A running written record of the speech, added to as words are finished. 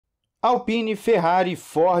Alpine, Ferrari,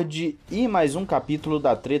 Ford e mais um capítulo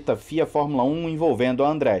da treta FIA Fórmula 1 envolvendo a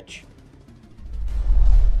Andretti.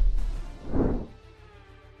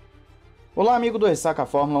 Olá amigo do Ressaca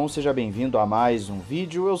Fórmula 1, seja bem-vindo a mais um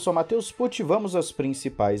vídeo. Eu sou Matheus Pucci e vamos às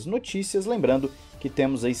principais notícias, lembrando que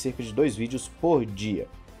temos aí cerca de 2 vídeos por dia.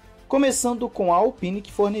 Começando com a Alpine,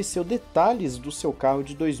 que forneceu detalhes do seu carro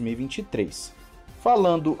de 2023.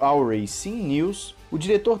 Falando ao Racing News, o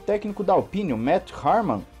diretor técnico da Alpine, Matt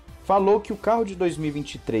Harman, falou que o carro de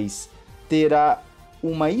 2023 terá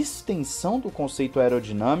uma extensão do conceito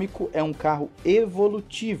aerodinâmico, é um carro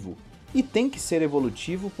evolutivo e tem que ser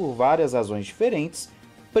evolutivo por várias razões diferentes,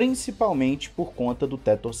 principalmente por conta do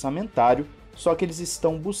teto orçamentário, só que eles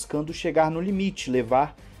estão buscando chegar no limite,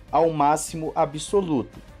 levar ao máximo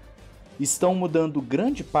absoluto. Estão mudando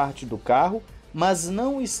grande parte do carro, mas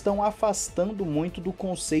não estão afastando muito do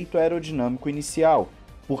conceito aerodinâmico inicial,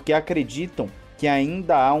 porque acreditam que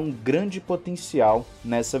ainda há um grande potencial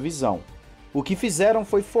nessa visão. O que fizeram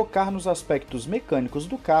foi focar nos aspectos mecânicos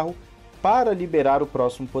do carro para liberar o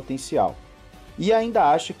próximo potencial. E ainda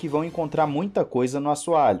acha que vão encontrar muita coisa no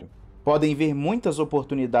assoalho. Podem ver muitas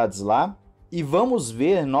oportunidades lá e vamos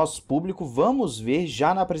ver, nosso público, vamos ver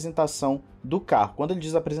já na apresentação do carro. Quando ele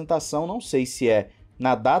diz apresentação, não sei se é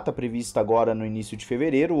na data prevista agora no início de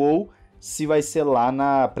fevereiro ou se vai ser lá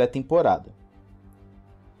na pré-temporada.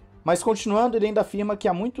 Mas continuando, ele ainda afirma que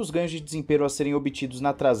há muitos ganhos de desempenho a serem obtidos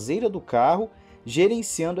na traseira do carro,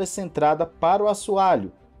 gerenciando essa entrada para o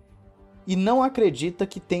assoalho. E não acredita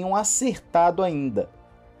que tenham acertado ainda.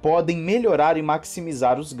 Podem melhorar e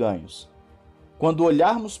maximizar os ganhos. Quando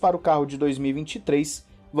olharmos para o carro de 2023,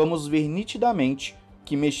 vamos ver nitidamente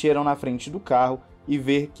que mexeram na frente do carro e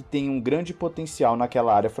ver que tem um grande potencial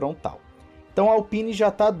naquela área frontal. Então a Alpine já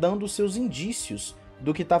está dando seus indícios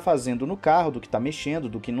do que está fazendo no carro, do que está mexendo,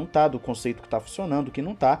 do que não está, do conceito que está funcionando, do que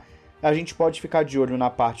não está. A gente pode ficar de olho na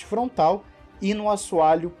parte frontal e no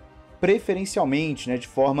assoalho preferencialmente, né, de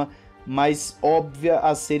forma mais óbvia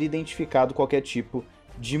a ser identificado qualquer tipo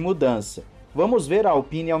de mudança. Vamos ver, a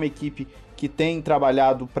Alpine é uma equipe que tem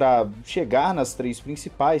trabalhado para chegar nas 3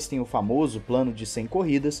 principais, tem o famoso plano de 100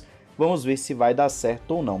 corridas, vamos ver se vai dar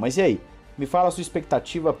certo ou não. Mas e aí? Me fala a sua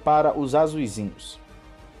expectativa para os azuizinhos.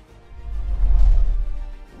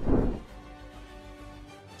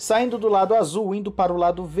 Saindo do lado azul, indo para o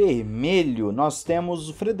lado vermelho, nós temos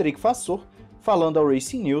o Frederic Vasseur falando ao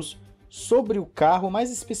Racing News sobre o carro,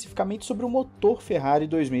 mais especificamente sobre o motor Ferrari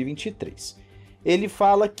 2023. Ele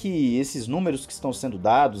fala que esses números que estão sendo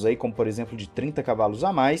dados, aí, como por exemplo de 30 cavalos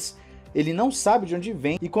a mais, ele não sabe de onde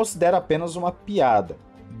vem e considera apenas uma piada.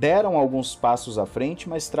 Deram alguns passos à frente,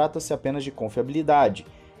 mas trata-se apenas de confiabilidade.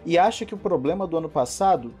 E acha que o problema do ano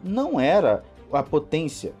passado não era a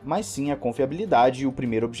potência, mas sim a confiabilidade, e o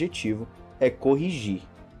primeiro objetivo é corrigir.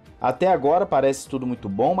 Até agora parece tudo muito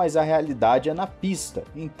bom, mas a realidade é na pista,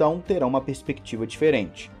 então terão uma perspectiva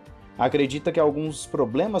diferente. Acredita que alguns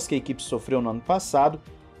problemas que a equipe sofreu no ano passado,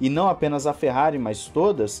 e não apenas a Ferrari, mas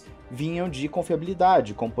todas, vinham de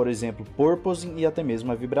confiabilidade, como por exemplo porpoising e até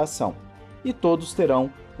mesmo a vibração. E todos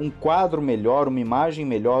terão um quadro melhor, uma imagem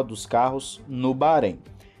melhor dos carros no Bahrein.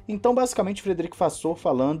 Então basicamente Frederic Vasseur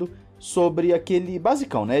falando sobre aquele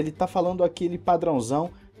basicão, né? Ele tá falando aquele padrãozão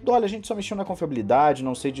do, olha, a gente só mexeu na confiabilidade,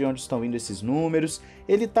 não sei de onde estão vindo esses números.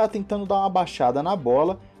 Ele tá tentando dar uma baixada na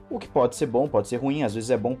bola, o que pode ser bom, pode ser ruim. Às vezes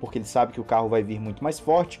é bom porque ele sabe que o carro vai vir muito mais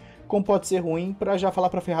forte, como pode ser ruim para já falar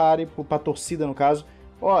para a Ferrari, para a torcida no caso,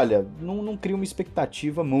 olha, não cria uma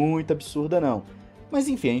expectativa muito absurda não. Mas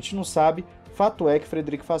enfim, a gente não sabe. Fato é que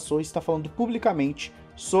Frederic Vasseur está falando publicamente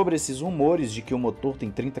sobre esses rumores de que o motor tem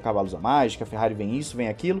 30 cavalos a mais, que a Ferrari vem isso, vem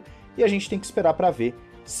aquilo, e a gente tem que esperar para ver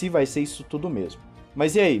se vai ser isso tudo mesmo.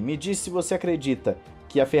 Mas e aí, me diz se você acredita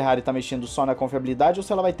que a Ferrari está mexendo só na confiabilidade ou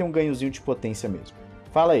se ela vai ter um ganhozinho de potência mesmo.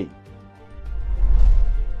 Fala aí.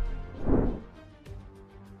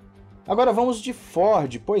 Agora vamos de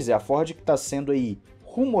Ford. Pois é, a Ford que está sendo aí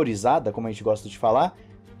rumorizada, como a gente gosta de falar,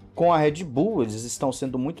 com a Red Bull. Eles estão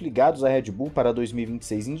sendo muito ligados à Red Bull para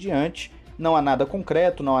 2026 em diante. Não há nada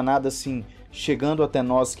concreto, não há nada assim chegando até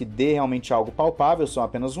nós que dê realmente algo palpável, são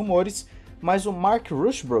apenas rumores, mas o Mark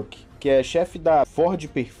Rushbrook, que é chefe da Ford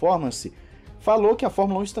Performance, falou que a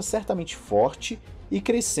Fórmula 1 está certamente forte e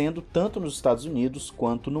crescendo tanto nos Estados Unidos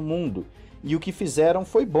quanto no mundo. E o que fizeram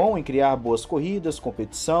foi bom em criar boas corridas,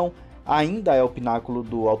 competição, ainda é o pináculo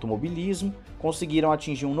do automobilismo, conseguiram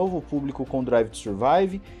atingir um novo público com Drive to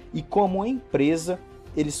Survive e como empresa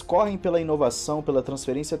eles correm pela inovação, pela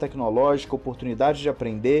transferência tecnológica, oportunidade de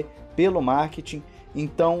aprender, pelo marketing.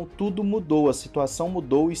 Então tudo mudou, a situação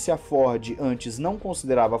mudou e se a Ford antes não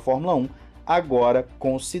considerava a Fórmula 1, agora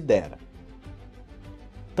considera.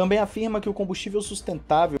 Também afirma que o combustível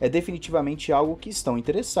sustentável é definitivamente algo que estão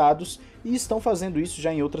interessados e estão fazendo isso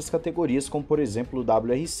já em outras categorias, como por exemplo o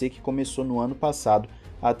WRC, que começou no ano passado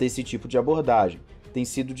a ter esse tipo de abordagem. Tem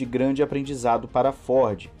sido de grande aprendizado para a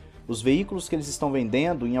Ford. Os veículos que eles estão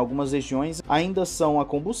vendendo em algumas regiões ainda são a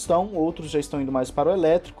combustão, outros já estão indo mais para o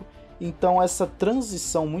elétrico, então essa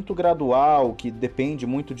transição muito gradual, que depende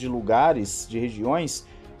muito de lugares, de regiões,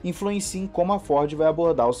 influencia em como a Ford vai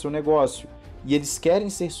abordar o seu negócio. E eles querem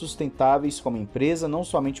ser sustentáveis como empresa, não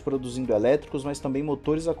somente produzindo elétricos, mas também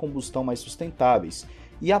motores a combustão mais sustentáveis,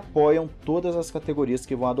 e apoiam todas as categorias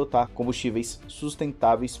que vão adotar combustíveis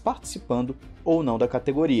sustentáveis, participando ou não da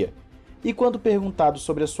categoria. E quando perguntado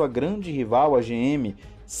sobre a sua grande rival, a GM,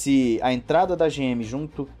 se a entrada da GM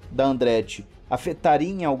junto da Andretti afetaria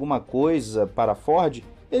em alguma coisa para a Ford,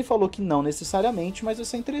 ele falou que não necessariamente, mas vai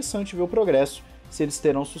ser interessante ver o progresso, se eles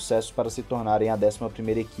terão sucesso para se tornarem a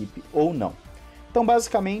 11ª equipe ou não. Então,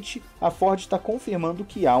 basicamente, a Ford está confirmando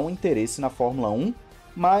que há um interesse na Fórmula 1,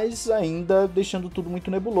 mas ainda deixando tudo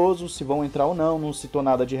muito nebuloso, se vão entrar ou não citou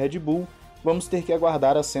nada de Red Bull. Vamos ter que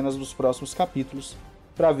aguardar as cenas dos próximos capítulos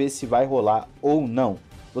para ver se vai rolar ou não.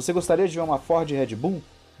 Você gostaria de ver uma Ford Red Bull?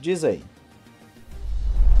 Diz aí.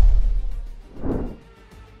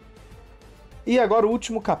 E agora o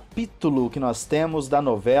último capítulo que nós temos da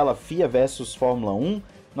novela FIA vs Fórmula 1.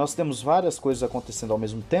 Nós temos várias coisas acontecendo ao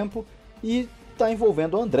mesmo tempo e está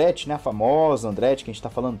envolvendo a Andretti, né? A famosa Andretti que a gente está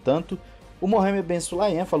falando tanto. O Mohamed Ben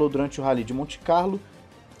Sulayem falou durante o Rally de Monte Carlo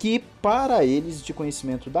que, para eles de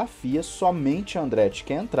conhecimento da FIA, somente a Andretti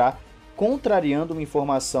quer entrar, contrariando uma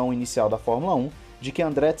informação inicial da Fórmula 1 de que a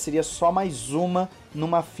Andretti seria só mais uma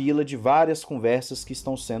numa fila de várias conversas que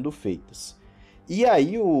estão sendo feitas. E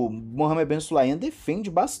aí o Mohamed Ben Sulayem defende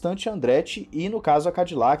bastante a Andretti e, no caso, a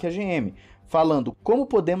Cadillac e a GM, falando como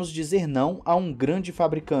podemos dizer não a um grande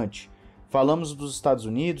fabricante. Falamos dos Estados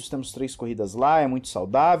Unidos, temos 3 corridas lá, é muito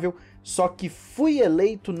saudável, só que fui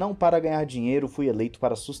eleito não para ganhar dinheiro, fui eleito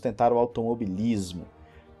para sustentar o automobilismo.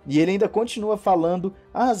 E ele ainda continua falando,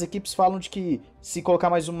 as equipes falam de que se colocar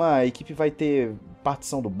mais uma equipe vai ter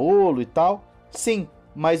partição do bolo e tal. Sim,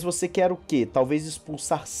 mas você quer o quê? Talvez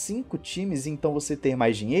expulsar 5 times e então você ter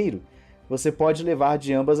mais dinheiro? Você pode levar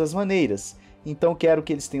de ambas as maneiras. Então quero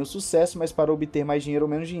que eles tenham sucesso, mas para obter mais dinheiro ou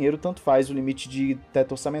menos dinheiro, tanto faz, o limite de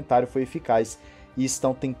teto orçamentário foi eficaz e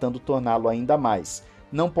estão tentando torná-lo ainda mais.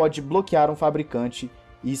 Não pode bloquear um fabricante,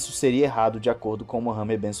 isso seria errado de acordo com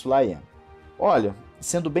Mohamed Ben Sulayem. Olha,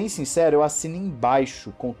 sendo bem sincero, eu assino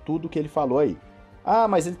embaixo com tudo que ele falou aí. Ah,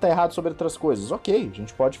 mas ele está errado sobre outras coisas. Ok, a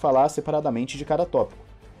gente pode falar separadamente de cada tópico.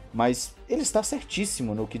 Mas ele está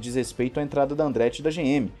certíssimo no que diz respeito à entrada da Andretti e da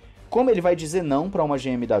GM. Como ele vai dizer não para uma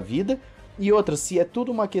GM da vida? E outra, se é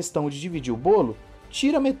tudo uma questão de dividir o bolo,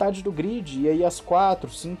 tira metade do grid e aí as 4,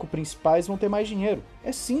 5 principais vão ter mais dinheiro.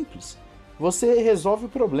 É simples. Você resolve o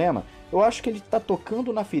problema. Eu acho que ele está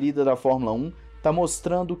tocando na ferida da Fórmula 1, está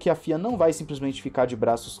mostrando que a FIA não vai simplesmente ficar de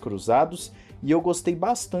braços cruzados, e eu gostei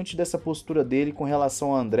bastante dessa postura dele com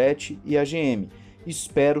relação a Andretti e a GM.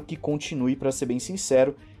 Espero que continue, para ser bem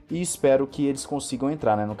sincero, e espero que eles consigam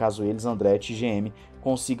entrar, né? No caso eles, Andretti e GM,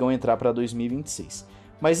 consigam entrar para 2026.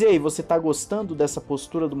 Mas e aí, você tá gostando dessa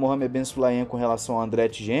postura do Mohamed Ben Sulayem com relação a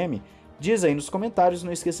Andretti e GM? Diz aí nos comentários,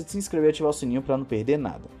 não esqueça de se inscrever e ativar o sininho para não perder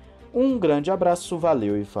nada. Um grande abraço,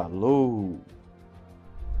 valeu e falou!